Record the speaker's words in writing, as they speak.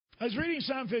I was reading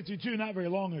Psalm 52 not very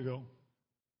long ago,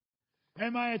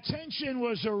 and my attention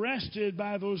was arrested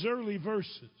by those early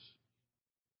verses.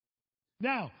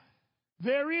 Now,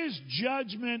 there is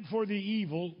judgment for the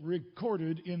evil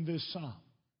recorded in this psalm.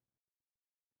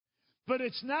 But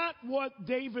it's not what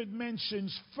David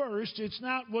mentions first. It's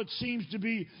not what seems to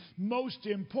be most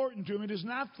important to him. It is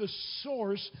not the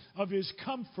source of his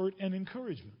comfort and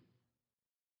encouragement.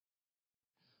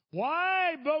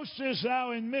 Why boastest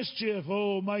thou in mischief,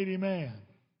 O mighty man?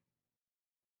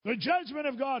 The judgment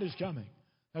of God is coming.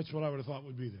 That's what I would have thought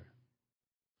would be there.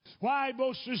 Why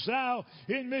boastest thou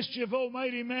in mischief, O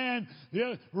mighty man?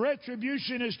 The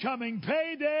retribution is coming.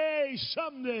 Payday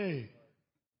someday.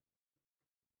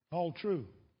 All true.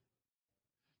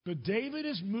 But David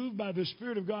is moved by the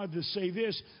Spirit of God to say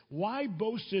this: why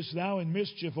boastest thou in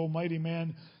mischief, O mighty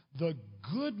man? The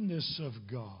goodness of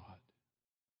God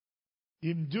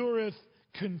endureth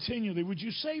continually. Would you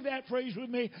say that phrase with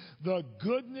me? The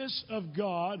goodness of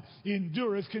God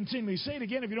endureth continually. Say it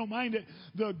again if you don't mind it.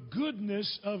 The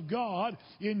goodness of God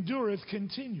endureth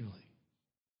continually.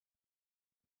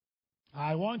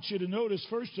 I want you to notice,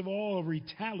 first of all, a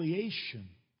retaliation.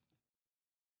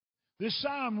 This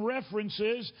psalm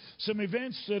references some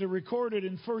events that are recorded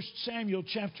in 1 Samuel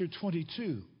chapter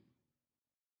 22.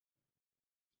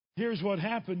 Here's what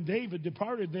happened. David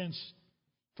departed thence,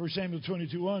 1 Samuel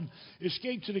 22:1,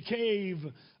 escaped to the cave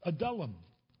Adullam.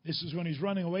 This is when he's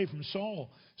running away from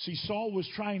Saul. See, Saul was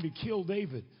trying to kill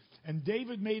David, and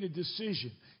David made a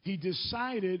decision. He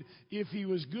decided if he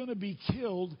was going to be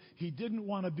killed, he didn't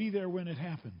want to be there when it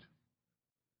happened.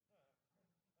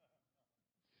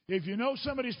 If you know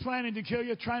somebody's planning to kill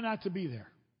you, try not to be there.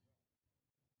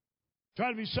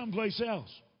 Try to be someplace else.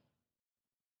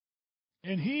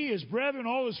 And he, his brethren,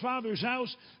 all his father's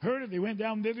house heard it. They went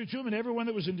down thither to him, and everyone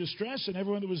that was in distress, and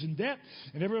everyone that was in debt,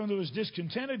 and everyone that was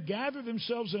discontented, gathered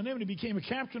themselves on him, and he became a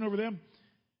captain over them.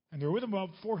 And there were with him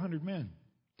about 400 men.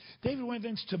 David went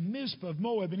thence to Mizpah of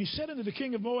Moab, and he said unto the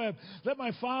king of Moab, Let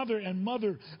my father and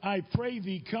mother, I pray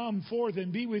thee, come forth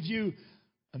and be with you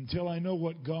until I know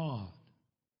what God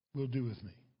will do with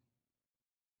me.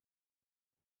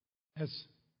 That's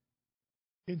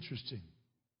interesting.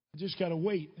 I just got to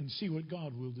wait and see what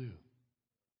God will do.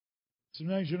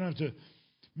 Sometimes you don't have to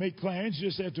make plans, you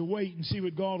just have to wait and see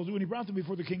what God will do. And he brought them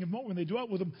before the king of Moab, and they dwelt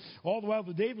with him all the while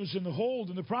that David was in the hold.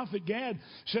 And the prophet Gad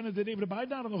said unto David, Abide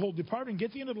not in the hold, depart and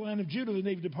get thee into the land of Judah. Then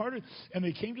David departed, and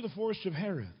they came to the forest of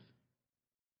Hereth.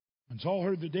 And Saul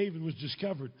heard that David was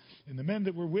discovered, and the men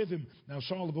that were with him. Now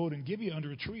Saul abode in Gibeah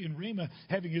under a tree in Ramah,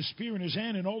 having his spear in his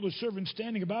hand, and all the servants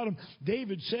standing about him.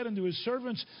 David said unto his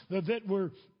servants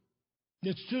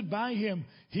that stood by him,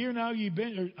 Hear now ye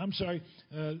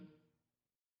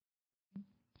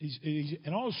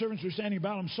and all the servants were standing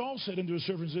about him. Saul said unto his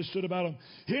servants that stood about him,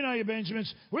 Hear now ye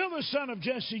Benjamins, will the son of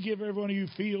Jesse give every one of you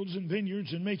fields and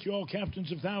vineyards, and make you all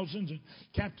captains of thousands and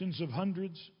captains of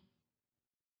hundreds?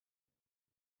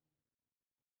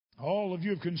 All of you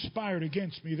have conspired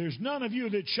against me. There's none of you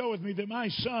that showeth me that my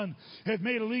son hath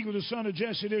made a league with the son of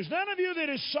Jesse. There's none of you that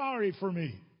is sorry for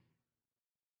me.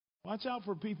 Watch out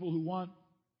for people who want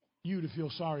you to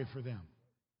feel sorry for them.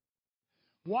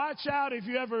 Watch out if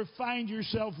you ever find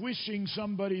yourself wishing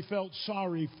somebody felt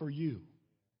sorry for you.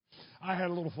 I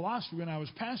had a little philosophy when I was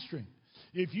pastoring.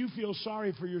 If you feel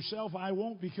sorry for yourself, I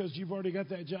won't, because you've already got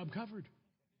that job covered.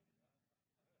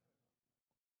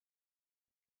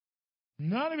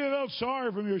 None of you felt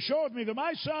sorry for me, or showeth me that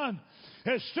my son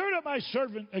has stirred up my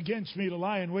servant against me to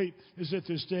lie in wait, is at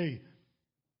this day.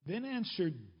 Then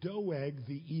answered Doeg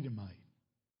the Edomite.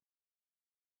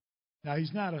 Now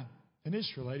he's not an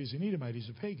Israelite, he's an Edomite, he's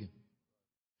a pagan.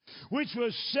 Which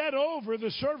was set over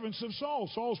the servants of Saul.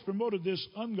 Saul's promoted this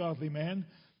ungodly man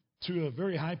to a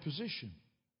very high position.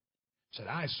 Said,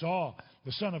 I saw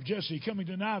the son of Jesse coming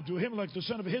to Nob, to Ahimelech, the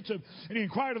son of Ahitub, and he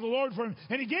inquired of the Lord for him,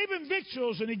 and he gave him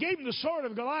victuals, and he gave him the sword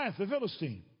of Goliath, the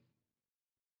Philistine.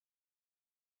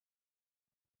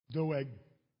 Doeg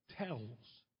tells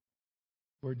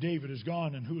where David has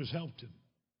gone and who has helped him.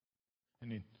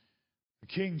 And the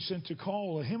king sent to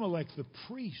call Ahimelech the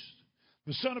priest,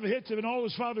 the son of Ahitub, and all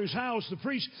his father's house, the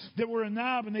priests that were in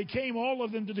Nob, and they came all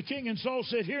of them to the king. And Saul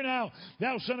said, Hear now,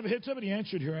 thou son of Ahitub. And he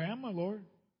answered, Here I am, my lord.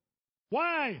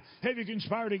 Why have you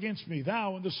conspired against me,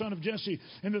 thou and the son of Jesse,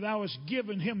 and that thou hast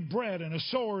given him bread and a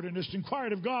sword, and hast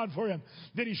inquired of God for him,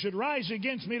 that he should rise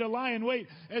against me to lie in wait,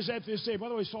 as at this day? By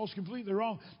the way, Saul's completely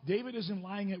wrong. David isn't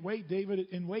lying in wait.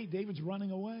 David's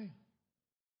running away.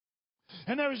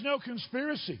 And there was no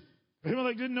conspiracy.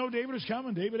 Ahimelech didn't know David was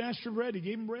coming. David asked for bread. He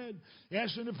gave him bread. He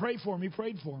asked him to pray for him. He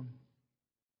prayed for him.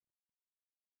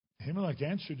 Ahimelech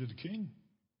answered to the king,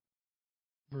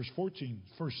 Verse 14,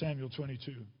 1 Samuel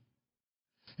 22.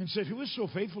 And said, who is so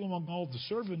faithful among all the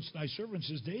servants, thy servants,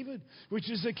 is David, which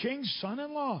is the king's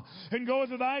son-in-law, and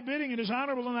goeth at thy bidding, and is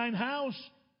honorable in thine house.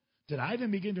 Did I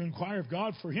then begin to inquire of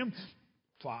God for him?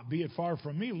 Be it far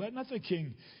from me, let not the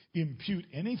king impute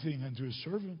anything unto his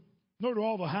servant, nor to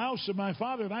all the house of my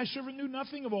father. Thy servant knew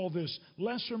nothing of all this,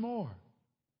 less or more.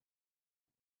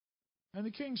 And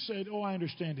the king said, oh, I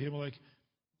understand, Ahimelech,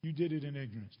 you did it in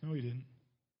ignorance. No, he didn't.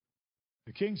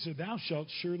 The king said, thou shalt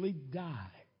surely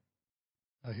die,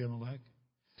 Ahimelech,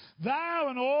 thou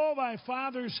and all thy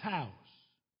father's house.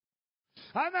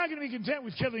 I'm not going to be content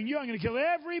with killing you. I'm going to kill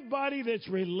everybody that's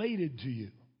related to you.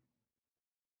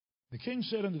 The king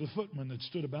said unto the footmen that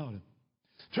stood about him,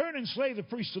 turn and slay the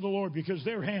priests of the Lord, because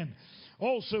their hand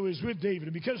also is with David,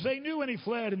 and because they knew when he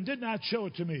fled and did not show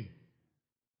it to me.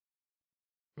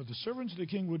 But the servants of the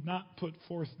king would not put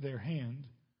forth their hand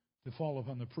to fall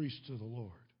upon the priests of the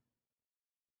Lord.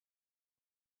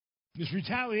 This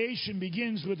retaliation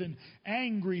begins with an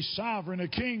angry sovereign, a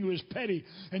king who is petty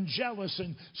and jealous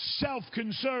and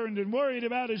self-concerned and worried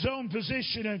about his own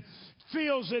position and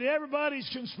feels that everybody's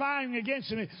conspiring against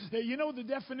him. You know the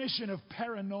definition of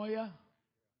paranoia?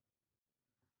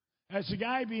 That's a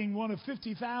guy being one of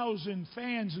 50,000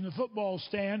 fans in the football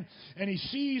stand, and he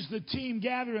sees the team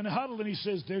gather in a huddle, and he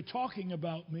says, they're talking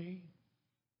about me.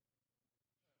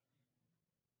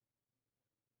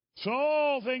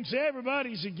 Saul thinks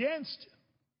everybody's against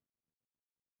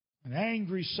him. An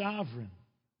angry sovereign.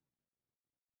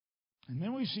 And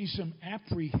then we see some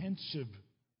apprehensive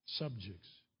subjects.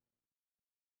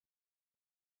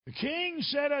 The king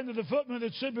said unto the footman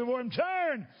that stood before him,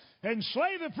 turn and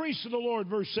slay the priests of the Lord,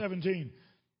 verse 17.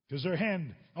 Because their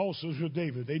hand also is with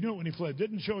David. They knew it when he fled.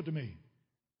 Didn't show it to me.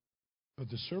 But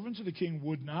the servants of the king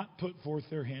would not put forth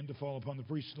their hand to fall upon the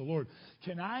priests of the Lord.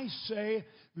 Can I say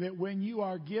that when you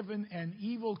are given an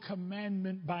evil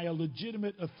commandment by a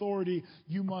legitimate authority,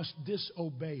 you must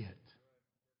disobey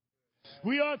it?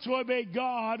 We ought to obey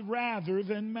God rather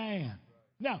than man.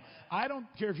 Now, I don't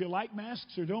care if you like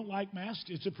masks or don't like masks.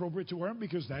 It's appropriate to wear them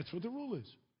because that's what the rule is.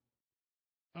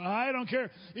 I don't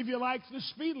care if you like the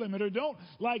speed limit or don't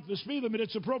like the speed limit.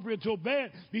 It's appropriate to obey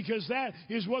it because that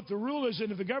is what the rule is.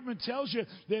 And if the government tells you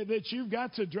that you've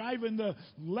got to drive in the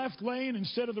left lane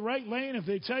instead of the right lane, if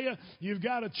they tell you you've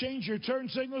got to change your turn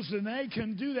signals, then they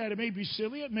can do that. It may be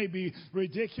silly. It may be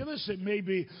ridiculous. It may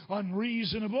be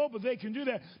unreasonable, but they can do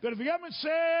that. But if the government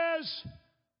says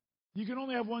you can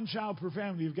only have one child per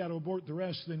family, you've got to abort the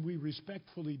rest, then we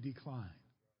respectfully decline.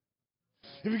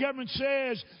 If the government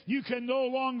says you can no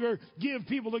longer give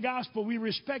people the gospel, we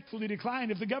respectfully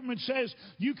decline. If the government says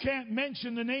you can't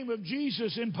mention the name of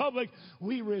Jesus in public,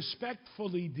 we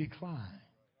respectfully decline.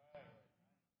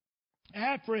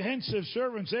 Apprehensive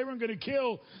servants, they weren't going to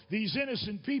kill these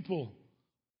innocent people.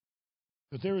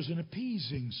 But there is an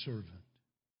appeasing servant.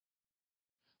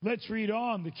 Let's read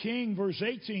on. The king, verse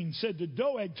 18, said to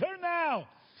Doeg, turn now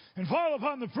and fall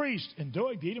upon the priest. And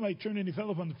Doeg the Edomite turned and he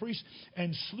fell upon the priest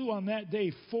and slew on that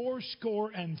day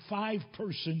 75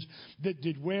 persons that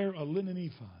did wear a linen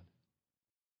ephod.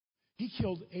 He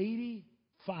killed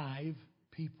 85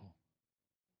 people.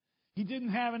 He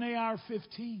didn't have an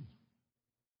AR-15.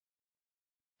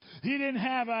 He didn't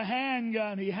have a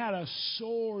handgun. He had a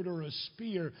sword or a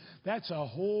spear. That's a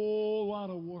whole lot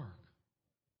of work.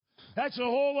 That's a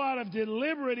whole lot of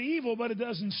deliberate evil, but it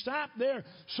doesn't stop there.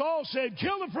 Saul said,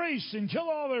 kill the priests and kill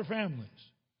all their families.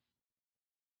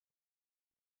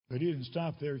 But he didn't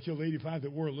stop there. He killed 85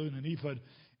 that wore a linen ephod.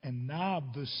 And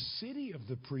Nob, the city of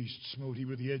the priests, smote he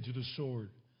with the edge of the sword.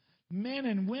 Men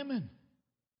and women,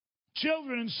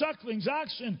 children and sucklings,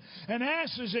 oxen and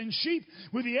asses and sheep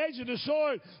with the edge of the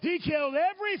sword. He killed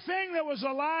everything that was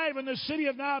alive in the city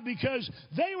of Nob because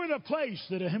they were the place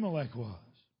that Ahimelech was.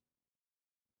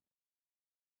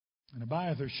 And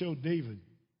Abiathar showed David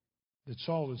that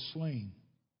Saul had slain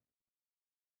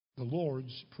the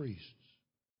Lord's priests.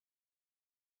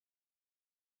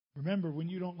 Remember, when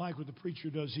you don't like what the preacher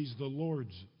does, he's the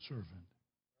Lord's servant.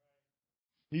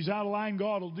 He's out of line.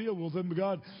 God will deal with him.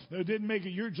 God didn't make it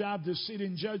your job to sit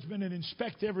in judgment and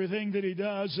inspect everything that he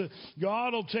does.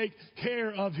 God will take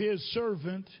care of his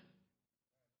servant.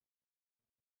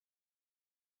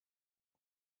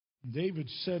 David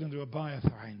said unto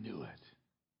Abiathar, I knew it.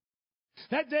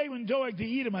 That day when Doeg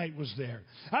the Edomite was there,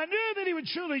 I knew that he would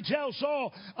surely tell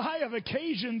Saul, I have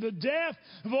occasioned the death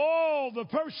of all the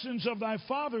persons of thy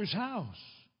father's house.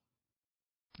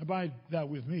 Abide thou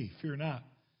with me, fear not,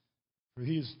 for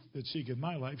he that seeketh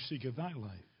my life seeketh thy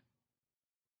life.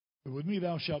 But with me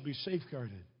thou shalt be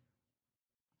safeguarded.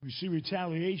 We see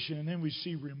retaliation and then we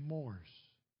see remorse.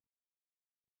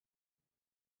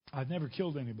 I've never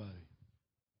killed anybody.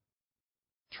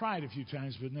 Tried a few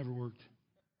times, but it never worked.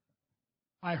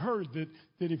 I heard that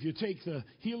if you take the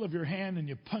heel of your hand and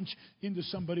you punch into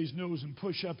somebody's nose and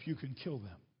push up, you can kill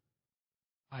them.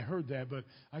 I heard that, but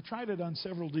I tried it on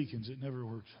several deacons. It never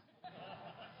worked.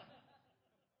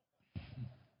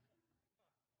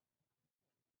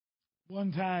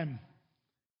 One time,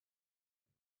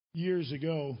 years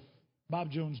ago,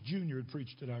 Bob Jones Jr. had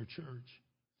preached at our church.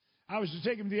 I was to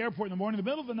take him to the airport in the morning. In the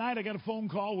middle of the night, I got a phone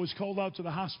call, was called out to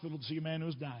the hospital to see a man who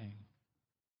was dying.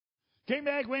 Came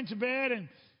back, went to bed, and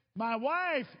my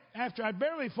wife, after I'd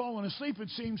barely fallen asleep, it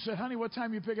seemed, said, "Honey, what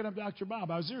time are you picking up Dr.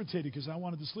 Bob?" I was irritated because I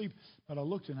wanted to sleep, but I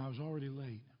looked and I was already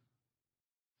late.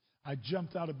 I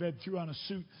jumped out of bed, threw on a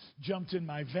suit, jumped in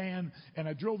my van, and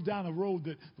I drove down a road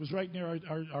that was right near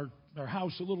our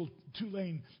house, a little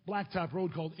two-lane blacktop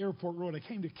road called Airport Road. I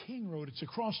came to King Road. It's a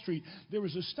cross street. There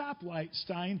was a stoplight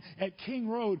sign at King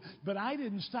Road, but I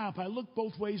didn't stop. I looked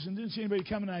both ways and didn't see anybody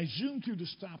coming, and I zoomed through the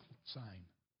stop sign.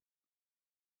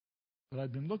 But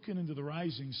I'd been looking into the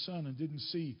rising sun and didn't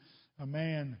see a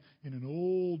man in an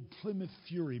old Plymouth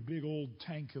Fury, big old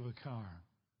tank of a car.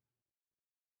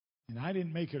 And I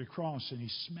didn't make it across, and he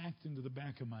smacked into the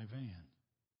back of my van.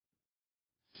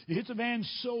 He hit the van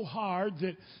so hard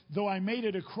that though I made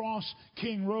it across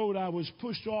King Road, I was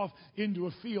pushed off into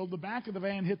a field. The back of the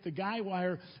van hit the guy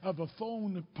wire of a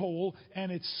phone pole,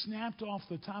 and it snapped off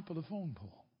the top of the phone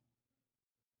pole.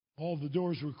 All the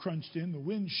doors were crunched in. The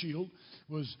windshield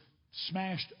was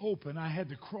smashed open. I had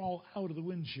to crawl out of the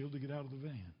windshield to get out of the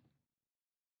van.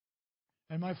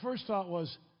 And my first thought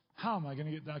was, how am I going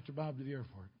to get Dr. Bob to the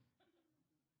airport?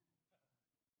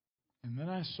 And then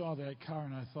I saw that car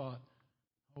and I thought,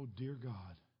 oh, dear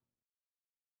God,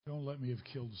 don't let me have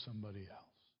killed somebody else.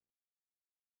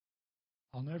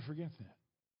 I'll never forget that.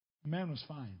 The man was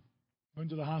fine. Went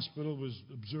to the hospital, was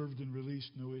observed and released,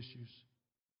 no issues.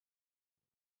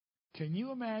 Can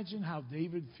you imagine how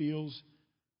David feels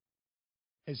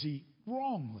as he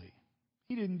wrongly,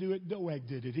 he didn't do it, Doeg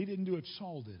did it, he didn't do it,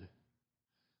 Saul did it,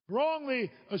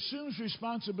 wrongly assumes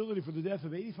responsibility for the death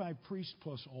of 85 priests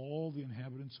plus all the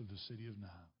inhabitants of the city of Nob.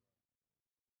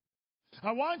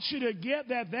 I want you to get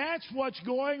that that's what's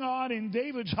going on in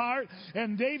David's heart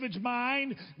and David's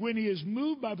mind when he is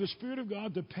moved by the Spirit of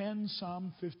God to pen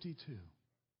Psalm 52.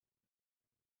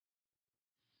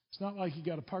 It's not like he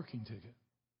got a parking ticket.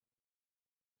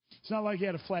 It's not like he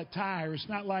had a flat tire. It's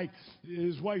not like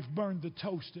his wife burned the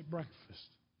toast at breakfast.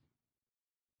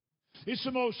 It's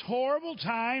the most horrible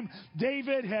time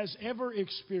David has ever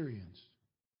experienced.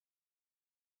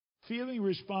 Feeling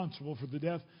responsible for the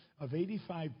death of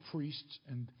 85 priests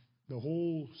and the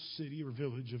whole city or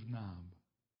village of Nob.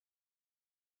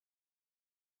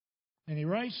 And he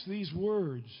writes these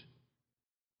words,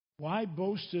 "Why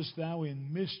boastest thou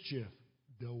in mischief,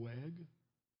 Doeg,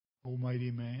 O mighty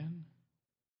man?"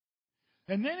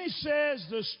 And then he says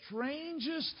the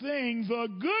strangest thing, the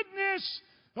goodness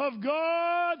of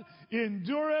God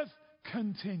endureth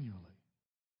continually.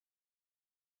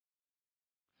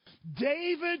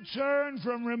 David turned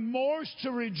from remorse to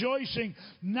rejoicing,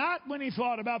 not when he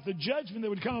thought about the judgment that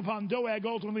would come upon Doeg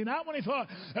ultimately, not when he thought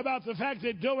about the fact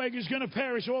that Doeg is going to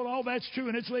perish. Oh, all that's true,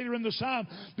 and it's later in the psalm.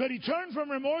 But he turned from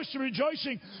remorse to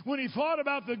rejoicing when he thought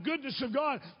about the goodness of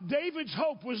God. David's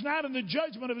hope was not in the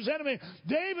judgment of his enemy.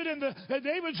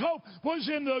 David's hope was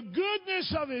in the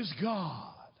goodness of his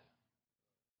God.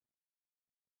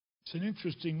 It's an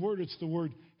interesting word. It's the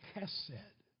word hesed.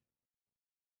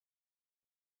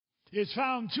 It's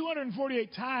found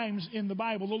 248 times in the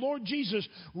Bible. The Lord Jesus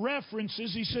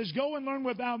references, he says, "Go and learn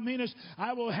what thou meanest.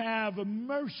 I will have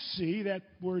mercy," that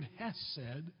word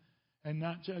hesed, and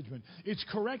not judgment. It's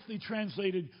correctly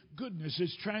translated goodness.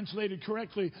 It's translated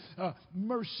correctly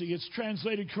mercy. It's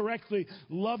translated correctly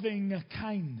loving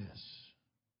kindness.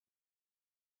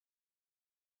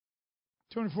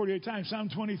 248 times. Psalm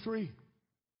 23.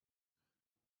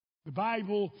 The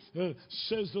Bible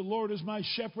says, "The Lord is my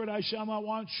shepherd, I shall not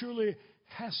want. Surely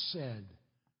hesed,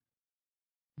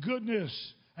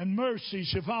 goodness, and mercy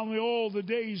shall follow me all the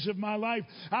days of my life.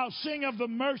 I'll sing of the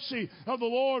mercy of the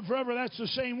Lord forever." That's the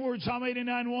same word, Psalm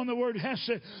 89:1, the word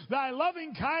hesed. "Thy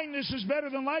loving kindness is better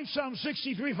than life," Psalm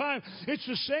 63:5. It's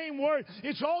the same word.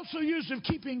 It's also used of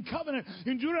keeping covenant.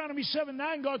 In Deuteronomy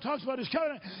 7:9, God talks about his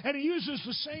covenant, and he uses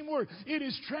the same word. It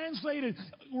is translated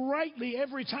rightly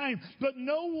every time, but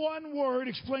no one word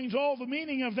explains all the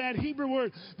meaning of that Hebrew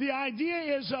word. The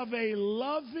idea is of a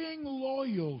loving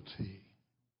loyalty.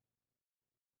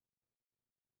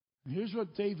 And here's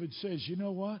what David says, you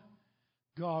know what?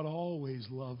 God always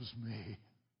loves me.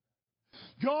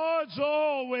 God's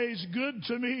always good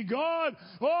to me. God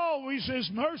always is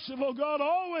merciful. God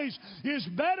always is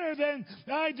better than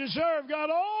I deserve. God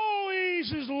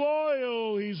always is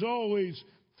loyal. He's always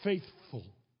faithful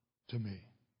to me.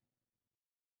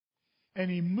 And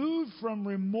he moved from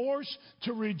remorse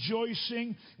to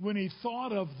rejoicing when he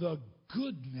thought of the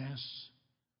goodness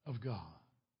of God.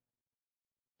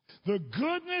 The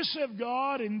goodness of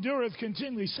God endureth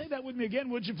continually. Say that with me again,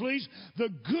 would you please? The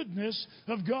goodness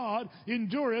of God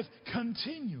endureth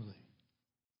continually.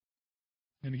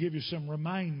 And to give you some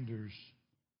reminders,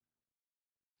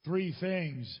 3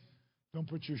 things. Don't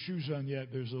put your shoes on yet.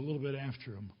 There's a little bit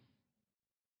after them.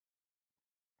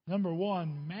 Number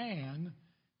 1, man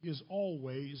is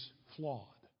always flawed.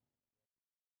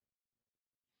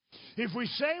 If we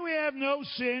say we have no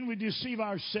sin, we deceive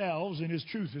ourselves, and His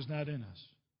truth is not in us.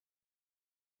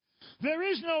 There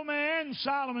is no man,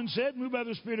 Solomon said, moved by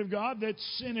the Spirit of God, that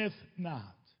sinneth not.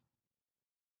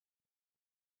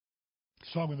 I was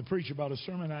talking with a preacher about a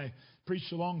sermon I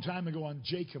preached a long time ago on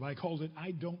Jacob. I called it,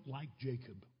 I Don't Like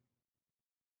Jacob.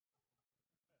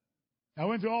 I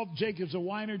went through all, Jacob's a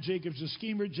whiner, Jacob's a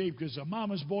schemer, Jacob's a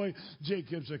mama's boy,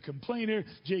 Jacob's a complainer,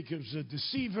 Jacob's a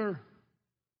deceiver.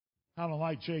 I don't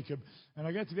like Jacob. And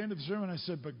I got to the end of the sermon, I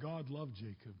said, but God loved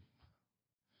Jacob.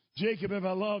 Jacob have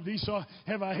I loved, Esau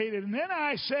have I hated. And then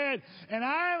I said, and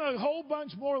I'm a whole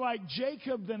bunch more like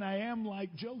Jacob than I am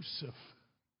like Joseph.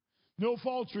 No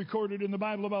faults recorded in the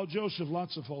Bible about Joseph,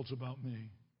 lots of faults about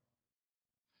me.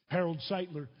 Harold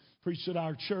Seitler preached at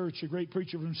our church, a great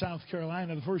preacher from South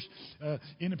Carolina, the first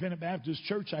independent Baptist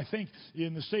church, I think,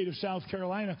 in the state of South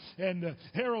Carolina. And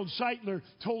Harold Seitler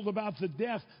told about the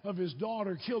death of his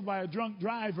daughter killed by a drunk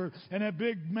driver. And that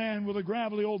big man with a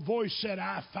gravelly old voice said,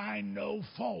 I find no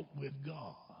fault with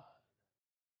God.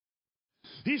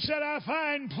 He said, I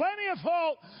find plenty of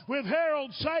fault with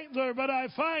Harold Seitler, but I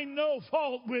find no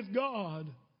fault with God.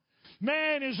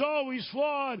 Man is always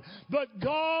flawed, but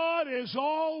God is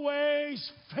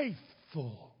always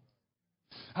faithful.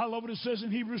 I love what it says in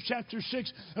Hebrews chapter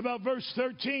 6 about verse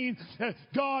 13.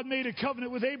 God made a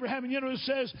covenant with Abraham, and you know it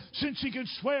says, since he could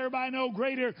swear by no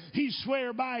greater, he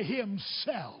swore by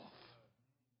himself.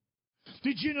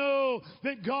 Did you know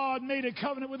that God made a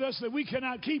covenant with us that we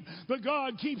cannot keep, but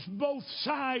God keeps both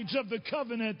sides of the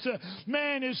covenant?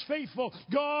 Man is faithful.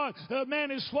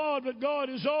 Man is flawed, but God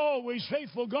is always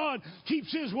faithful. God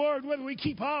keeps His word whether we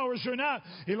keep ours or not.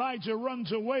 Elijah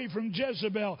runs away from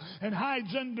Jezebel and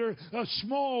hides under a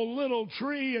small little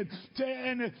tree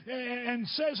and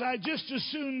says, I just as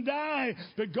soon die.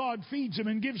 But God feeds him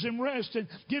and gives him rest and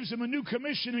gives him a new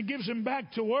commission and gives him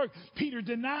back to work. Peter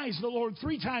denies the Lord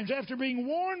 3 times after being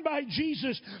warned by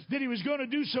Jesus that he was going to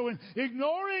do so, and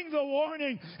ignoring the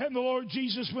warning. And the Lord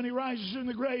Jesus, when he rises in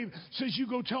the grave, says, you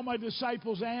go tell my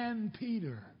disciples and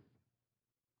Peter.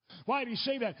 Why did he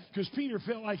say that? Because Peter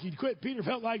felt like he'd quit. Peter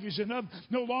felt like he's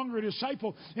no longer a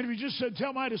disciple. And if he just said,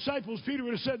 tell my disciples, Peter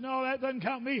would have said, no, that doesn't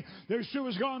count me. Their stew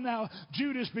is gone now.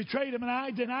 Judas betrayed him and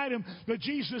I denied him. But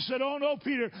Jesus said, oh no,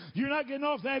 Peter, you're not getting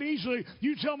off that easily.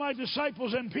 You tell my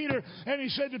disciples and Peter. And he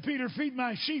said to Peter, feed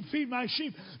my sheep, feed my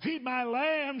sheep, feed my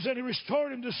lambs. And he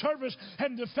restored him to service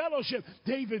and to fellowship.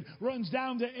 David runs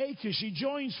down to Achish. He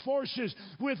joins forces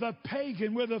with a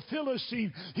pagan, with a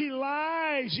Philistine. He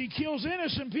lies. He kills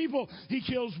innocent people. He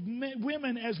kills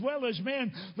women as well as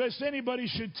men, lest anybody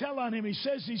should tell on him. He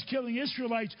says he's killing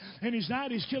Israelites, and he's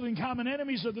not. He's killing common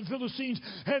enemies of the Philistines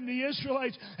and the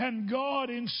Israelites. And God,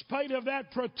 in spite of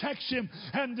that, protects him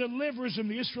and delivers him.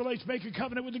 The Israelites make a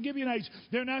covenant with the Gibeonites.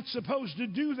 They're not supposed to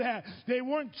do that. They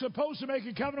weren't supposed to make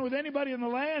a covenant with anybody in the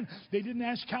land. They didn't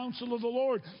ask counsel of the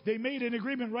Lord. They made an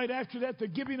agreement. Right after that, the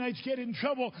Gibeonites get in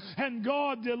trouble, and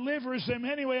God delivers them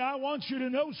anyway. I want you to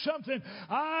know something.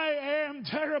 I am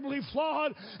terribly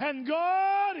flawed, and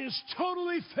God is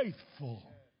totally faithful.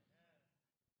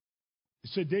 It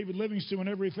said David Livingstone,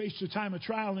 whenever he faced a time of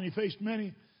trial, and he faced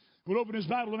many, would open his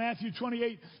Bible to Matthew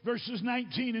 28, verses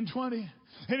 19 and 20,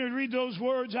 and he would read those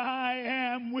words, I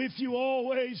am with you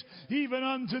always, even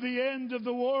unto the end of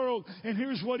the world. And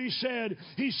here's what he said.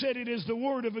 He said, it is the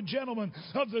word of a gentleman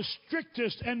of the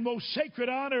strictest and most sacred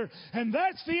honor, and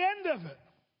that's the end of it.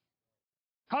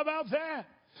 How about that?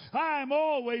 I'm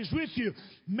always with you.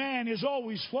 Man is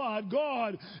always flawed.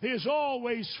 God is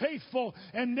always faithful.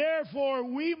 And therefore,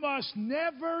 we must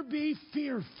never be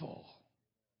fearful.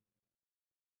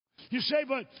 You say,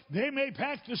 but they may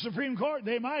pack the Supreme Court.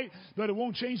 They might, but it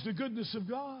won't change the goodness of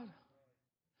God.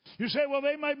 You say, well,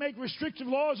 they might make restrictive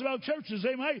laws about churches.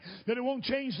 They might, that it won't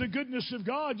change the goodness of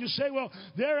God. You say, well,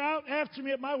 they're out after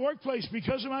me at my workplace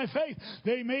because of my faith.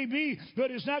 They may be,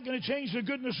 but it's not going to change the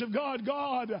goodness of God.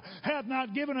 God hath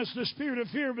not given us the spirit of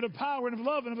fear, but of power and of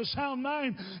love and of a sound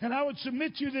mind. And I would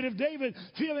submit to you that if David,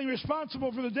 feeling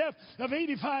responsible for the death of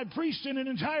 85 priests in an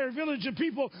entire village of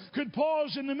people, could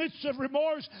pause in the midst of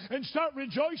remorse and start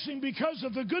rejoicing because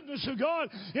of the goodness of God,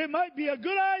 it might be a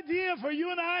good idea for you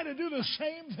and I to do the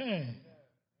same thing.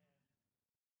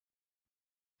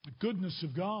 The goodness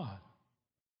of God.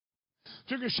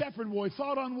 Took a shepherd boy,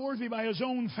 thought unworthy by his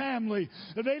own family.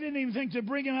 They didn't even think to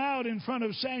bring him out in front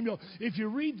of Samuel. If you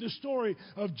read the story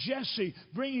of Jesse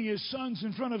bringing his sons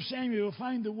in front of Samuel, you'll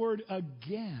find the word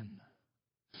again.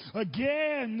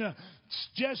 Again,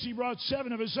 Jesse brought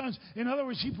 7 of his sons. In other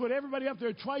words, he put everybody up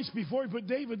there twice before he put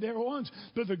David there once.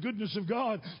 But the goodness of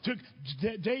God took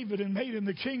David and made him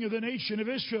the king of the nation of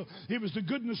Israel. It was the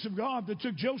goodness of God that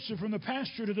took Joseph from the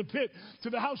pasture to the pit, to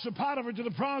the house of Potiphar, to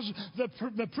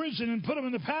the prison, and put him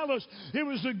in the palace. It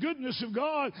was the goodness of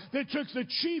God that took the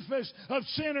chiefest of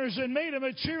sinners and made him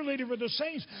a cheerleader for the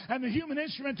saints and the human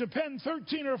instrument to pen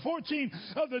 13 or 14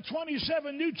 of the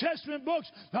 27 New Testament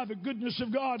books. By the goodness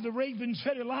of God, the ravens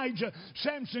fed Elijah.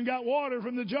 Samson got water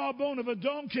from the jawbone of a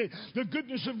donkey. The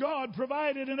goodness of God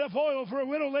provided enough oil for a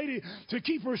widow lady to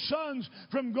keep her sons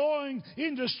from going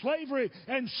into slavery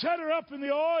and set her up in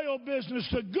the oil business.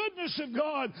 The goodness of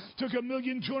God took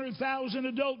 1,200,000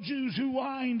 adult Jews who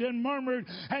whined and murmured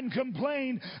and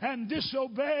complained and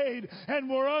disobeyed and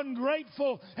were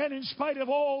ungrateful. And in spite of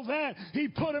all that, He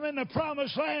put them in the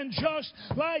promised land just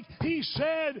like He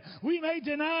said. We may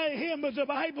deny Him, but the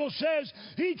Bible says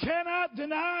He cannot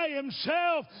deny Himself.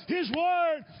 His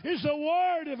word is the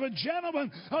word of a gentleman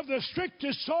of the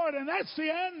strictest sort, and that's the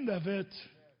end of it.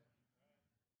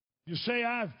 You say,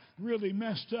 I've really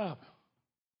messed up.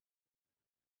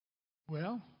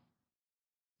 Well,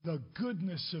 the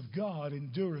goodness of God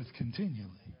endureth continually.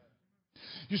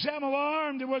 You say, I'm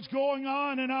alarmed at what's going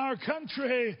on in our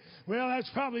country. Well, that's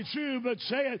probably true, but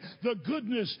say it. The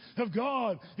goodness of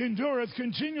God endureth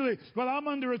continually. Well, I'm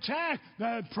under attack.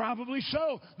 Probably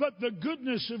so. But the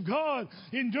goodness of God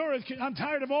endureth. I'm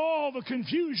tired of all the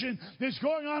confusion that's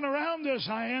going on around us.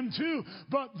 I am too.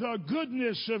 But the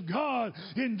goodness of God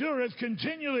endureth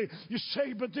continually. You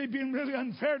say, but they've been really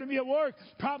unfair to me at work.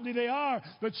 Probably they are.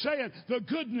 But say it. The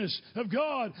goodness of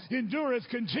God endureth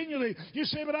continually. You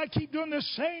say, but I keep doing the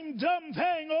same dumb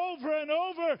thing over and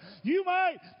over. You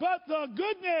might, but the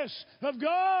goodness of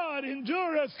God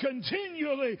endureth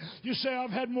continually. You say, I've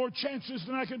had more chances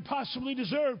than I could possibly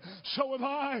deserve. So have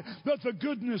I. But the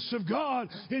goodness of God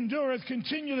endureth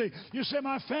continually. You say,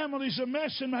 my family's a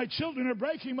mess and my children are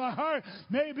breaking my heart.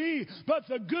 Maybe, but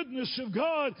the goodness of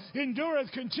God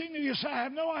endureth continually. You say, I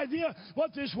have no idea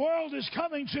what this world is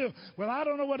coming to. Well, I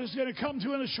don't know what it's going to come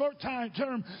to in the short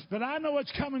term, but I know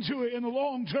it's coming to it in the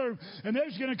long term. And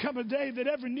there's going to come a day that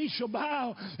every knee shall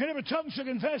bow and every tongue shall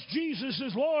confess Jesus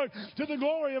is Lord to the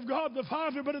glory of God the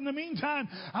Father. But in the meantime,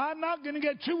 I'm not going to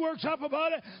get too worked up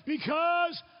about it,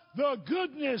 because the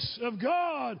goodness of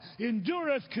God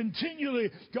endureth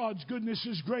continually. God's goodness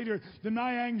is greater than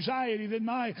my anxiety, than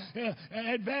my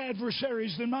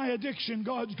adversaries, than my addiction.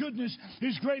 God's goodness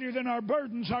is greater than our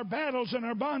burdens, our battles, and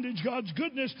our bondage. God's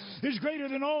goodness is greater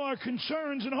than all our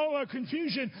concerns and all our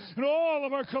confusion and all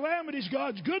of our calamities.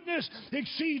 God's goodness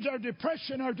exceeds our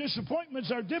depression, our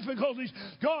disappointments, our difficulties.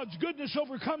 God's goodness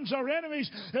overcomes our enemies.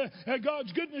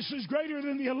 God's goodness is greater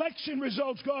than the election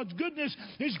results. God's goodness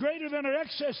is greater than our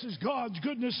excesses. God's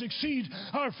goodness exceeds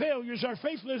our failures, our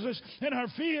faithlessness, and our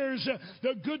fears.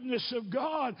 The goodness of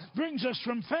God brings us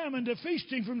from famine to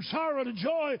feasting, from sorrow to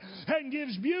joy, and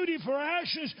gives beauty for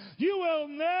ashes. You will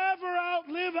never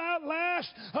outlive, outlast,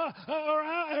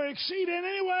 or exceed in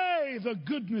any way the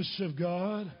goodness of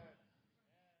God.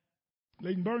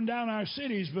 They can burn down our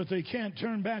cities, but they can't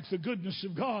turn back the goodness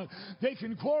of God. They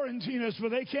can quarantine us,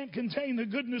 but they can't contain the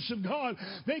goodness of God.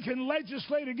 They can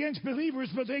legislate against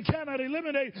believers, but they cannot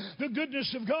eliminate the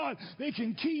goodness of God. They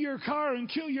can key your car and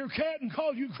kill your cat and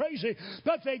call you crazy,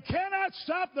 but they cannot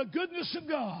stop the goodness of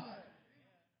God.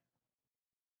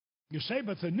 You say,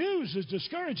 but the news is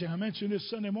discouraging. I mentioned this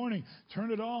Sunday morning.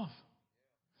 Turn it off.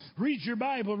 Read your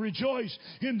Bible. Rejoice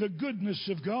in the goodness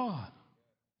of God.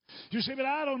 You say, but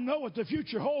I don't know what the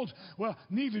future holds. Well,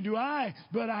 neither do I,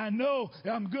 but I know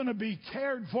I'm going to be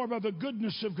cared for by the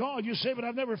goodness of God. You say, but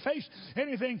I've never faced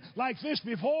anything like this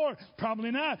before. Probably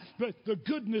not, but the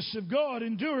goodness of God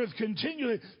endureth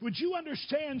continually. Would you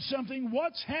understand something?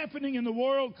 What's happening in the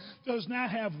world does not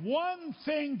have one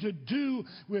thing to do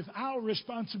with our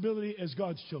responsibility as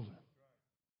God's children.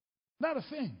 Not a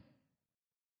thing.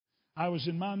 I was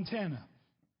in Montana.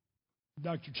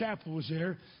 Dr. Chappell was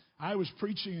there. I was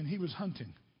preaching and he was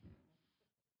hunting.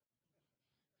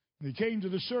 He came to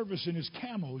the service in his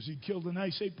camos. He killed a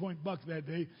nice 8-point buck that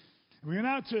day. We went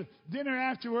out to dinner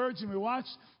afterwards and we watched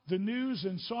the news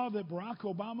and saw that Barack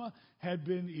Obama had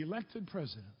been elected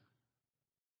president.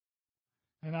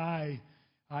 And I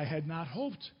had not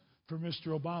hoped for Mr.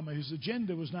 Obama. His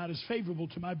agenda was not as favorable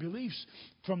to my beliefs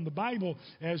from the Bible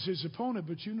as his opponent.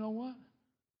 But you know what?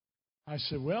 I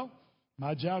said, well,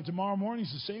 my job tomorrow morning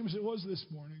is the same as it was this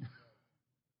morning.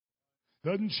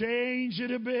 Doesn't change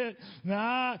it a bit.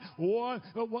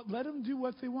 Let them do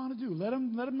what they want to do. Let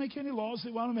them make any laws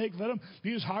they want to make. Let them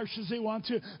be as harsh as they want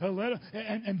to.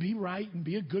 And be right and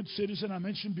be a good citizen. I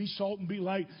mentioned be salt and be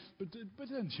light. But it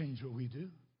doesn't change what we do.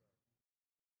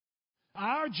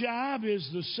 Our job is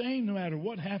the same no matter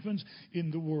what happens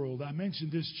in the world. I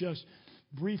mentioned this just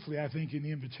briefly, I think, in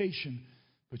the invitation.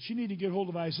 But you need to get hold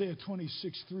of Isaiah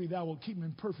 26:3. Thou wilt keep him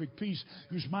in perfect peace,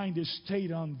 whose mind is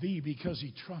stayed on thee, because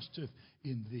he trusteth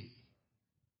in thee.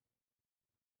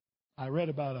 I read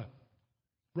about a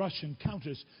Russian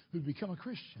countess who'd become a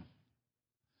Christian.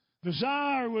 The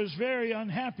Tsar was very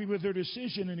unhappy with her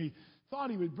decision, and he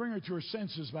thought he would bring her to her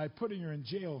senses by putting her in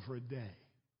jail for a day.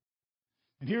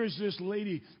 And here is this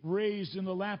lady raised in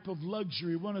the lap of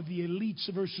luxury, one of the elites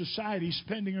of her society,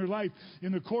 spending her life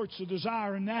in the courts of the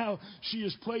Tsar. And now she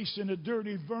is placed in a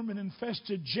dirty,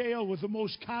 vermin-infested jail with the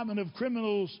most common of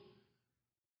criminals.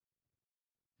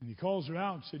 And he calls her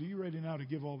out and said, are you ready now to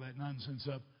give all that nonsense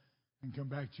up and come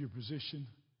back to your position?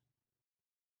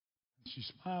 And she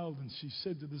smiled and she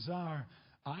said to the Tsar,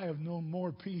 I have known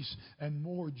more peace and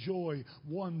more joy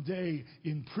one day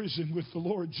in prison with the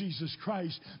Lord Jesus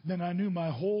Christ than I knew my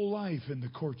whole life in the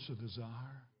courts of the Tsar.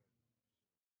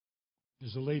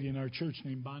 There's a lady in our church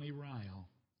named Bonnie Ryle.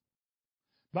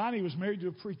 Bonnie was married to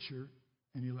a preacher,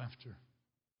 and he left her.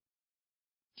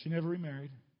 She never remarried.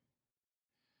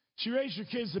 She raised her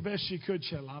kids the best she could.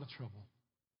 She had a lot of trouble.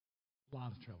 A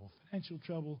lot of trouble. Financial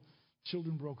trouble.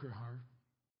 Children broke her heart.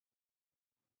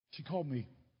 She called me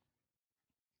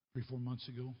 3-4 months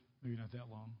ago, maybe not that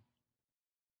long.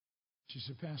 She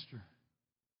said, Pastor,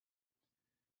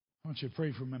 I want you to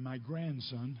pray for my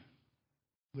grandson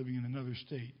living in another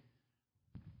state.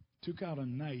 Took out a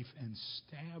knife and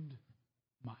stabbed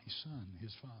my son,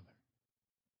 his father,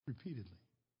 repeatedly.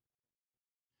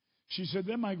 She said,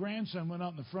 then my grandson went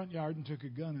out in the front yard and took a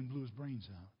gun and blew his brains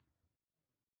out.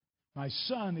 My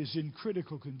son is in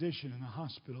critical condition in the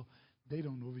hospital. They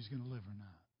don't know if he's going to live or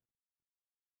not.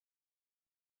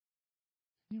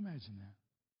 Can you imagine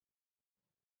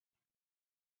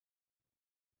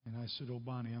that? And I said, oh,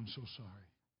 Bonnie, I'm so sorry.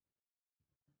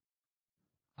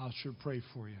 I'll sure pray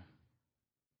for you.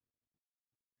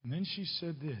 And then she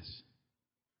said this,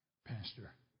 Pastor,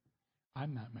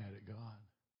 I'm not mad at God.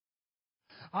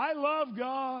 I love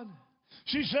God.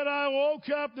 She said, I woke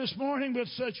up this morning with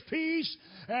such peace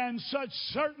and such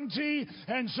certainty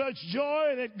and such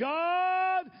joy that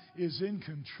God is in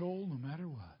control no matter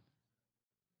what.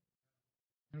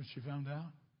 You know what she found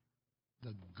out?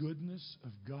 The goodness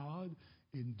of God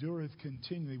endureth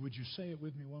continually. Would you say it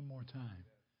with me one more time?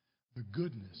 The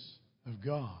goodness of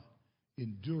God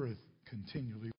endureth continually.